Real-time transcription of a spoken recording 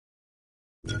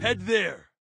Head there.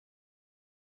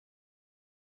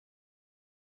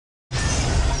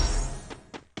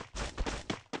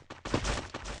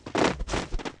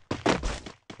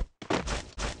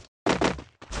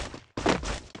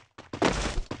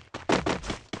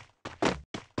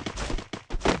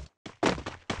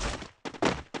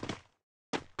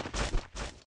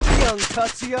 Young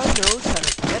Tatsuya knows how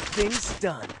to get things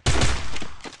done.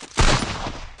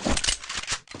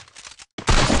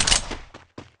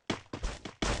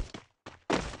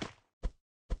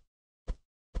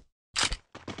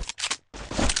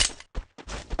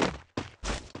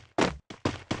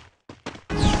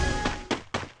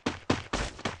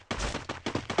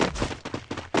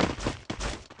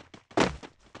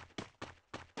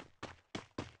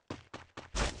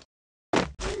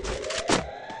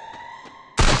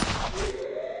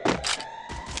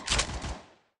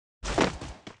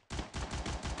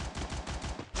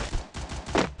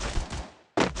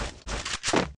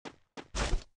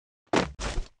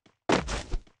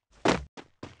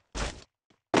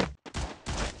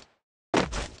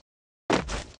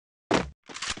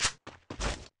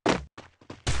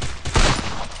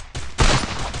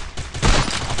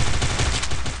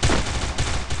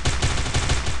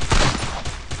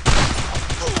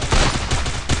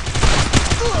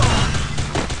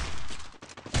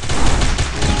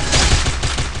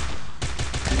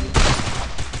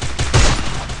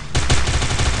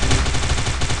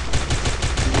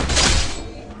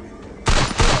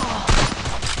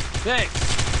 Thanks.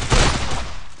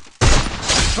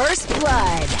 First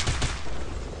blood.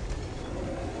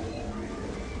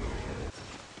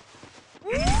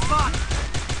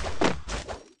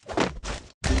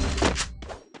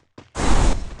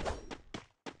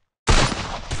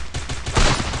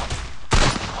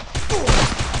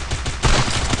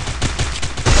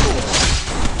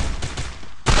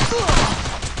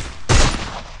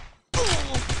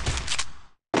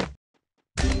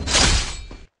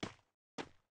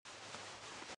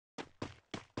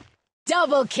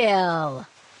 Double kill.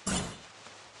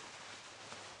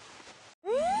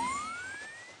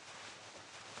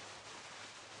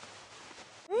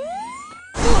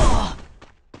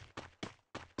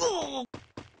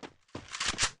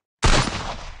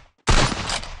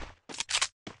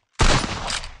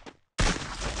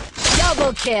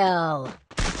 Double kill.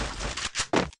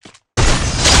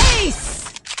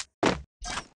 Ace.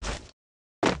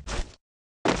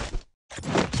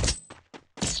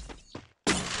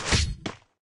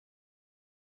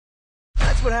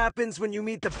 That's what happens when you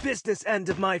meet the business end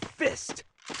of my fist.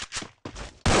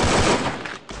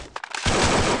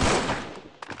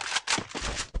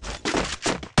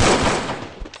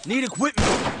 Need equipment.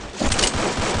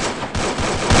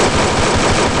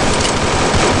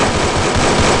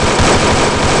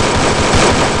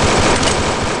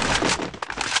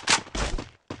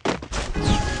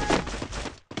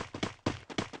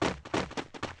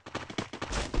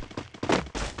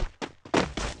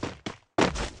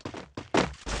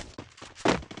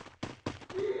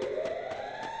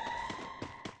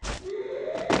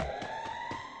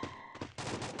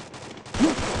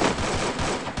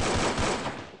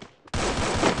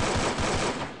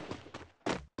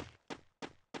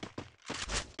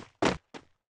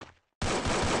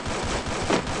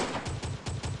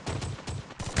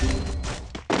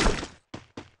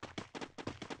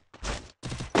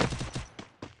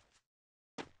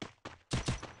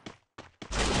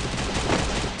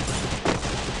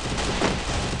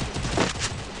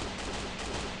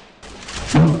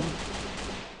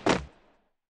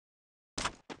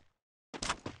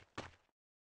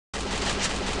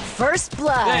 First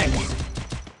blood. Thanks.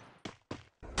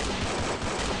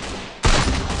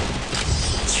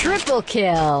 Triple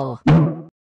kill.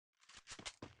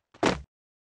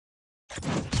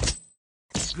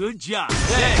 Good job.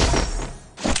 Thanks.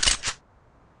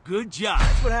 Good job.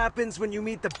 That's what happens when you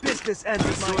meet the business end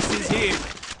of my Resources fist. here.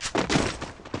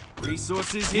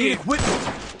 Resources Need here. equipment.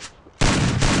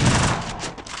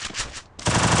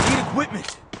 Need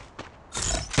equipment.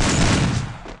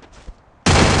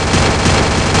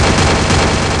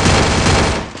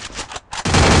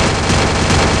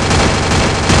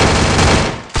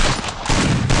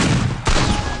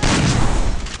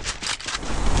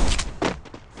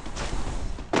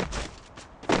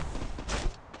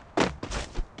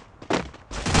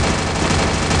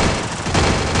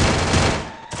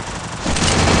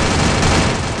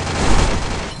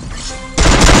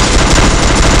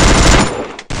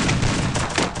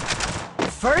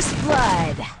 First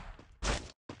blood.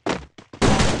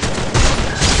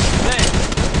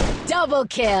 Thanks. Double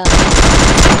kill.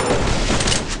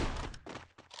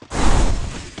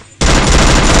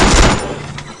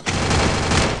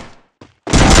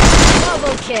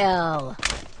 kill.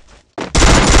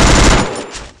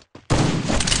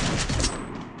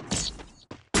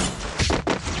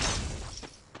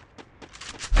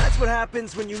 That's what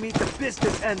happens when you meet the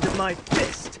business end of my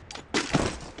fist.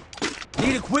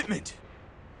 Need equipment.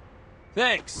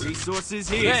 Thanks. Resources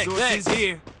here. Thanks, Resources thanks.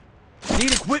 here.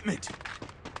 Need equipment.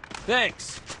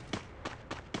 Thanks.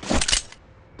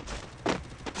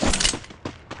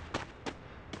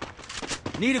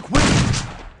 Need equipment.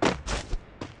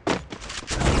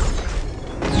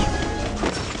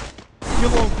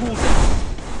 Kill on cooldown.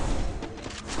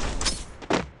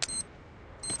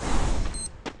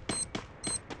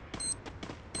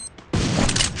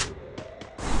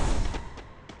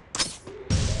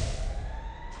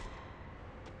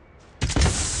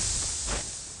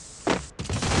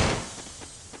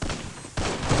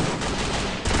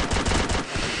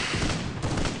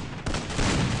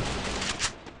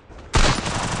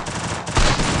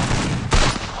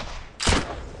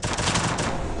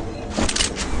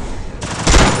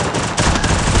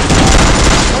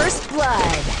 First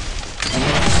blood.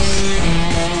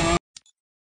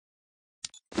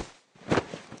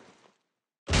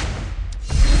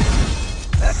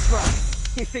 That's right.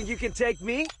 You think you can take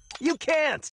me? You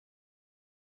can't.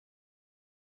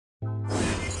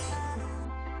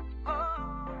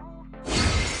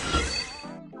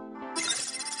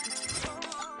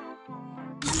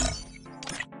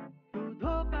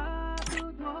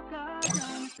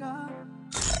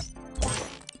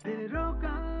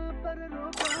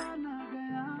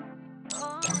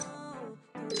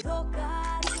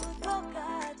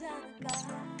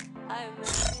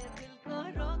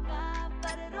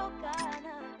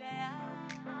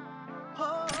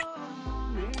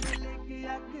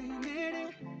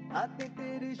 आते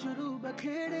तेरे शुरू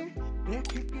बखेड़े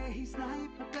देख के ही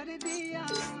snipe कर दिया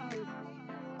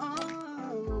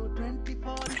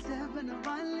 24/7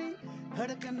 वाली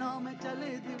धड़कनों में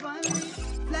चले दीवानी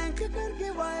फ्लैंक करके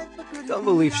वाइप कर Don't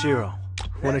believe Shiro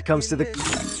when it comes to the...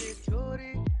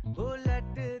 छोरी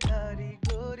बुलेट धारी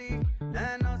गोरी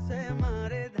नैनों से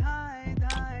मारे धाए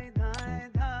धाए धाए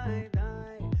धाए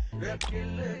धाए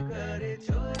रकिल करे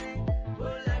छोरी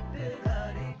बुलेट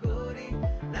धारी गोरी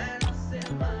नैनों से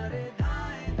मारे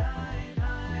धाए धाए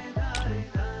धाए धाए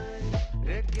धाए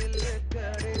रकिल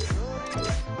करे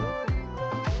छोरी गोरी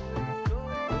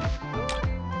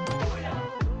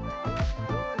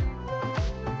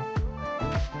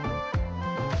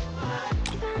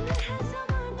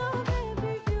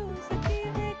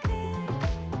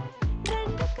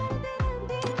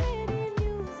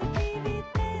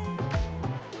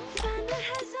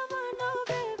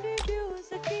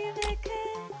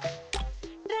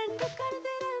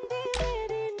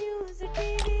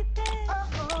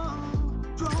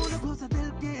ड्रोन घुसा दिल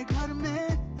के घर में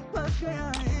बस गया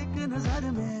एक नजर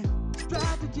में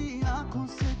स्ट्रैटेजी आंखों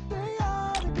से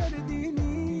तैयार कर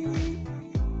दीनी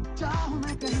चाहूं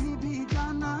मैं कहीं भी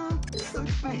जाना तुझ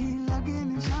पे ही लगे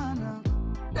निशाना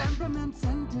टेम्परामेंट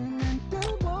सेंटिमेंटल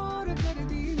वॉर कर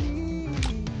दीनी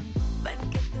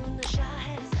बनके तू नशा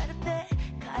है सर पे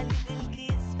खाली दिल की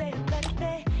इस पे कर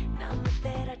पे नाम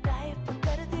तेरा टाइप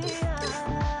कर दिया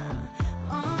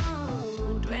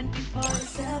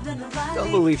 24/7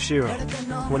 Don't believe Shiro.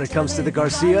 When it comes to the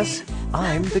Garcias,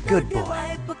 I'm the good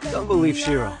boy. Don't believe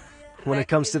Shiro. When it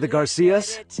comes to the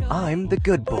Garcias, I'm the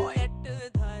good boy.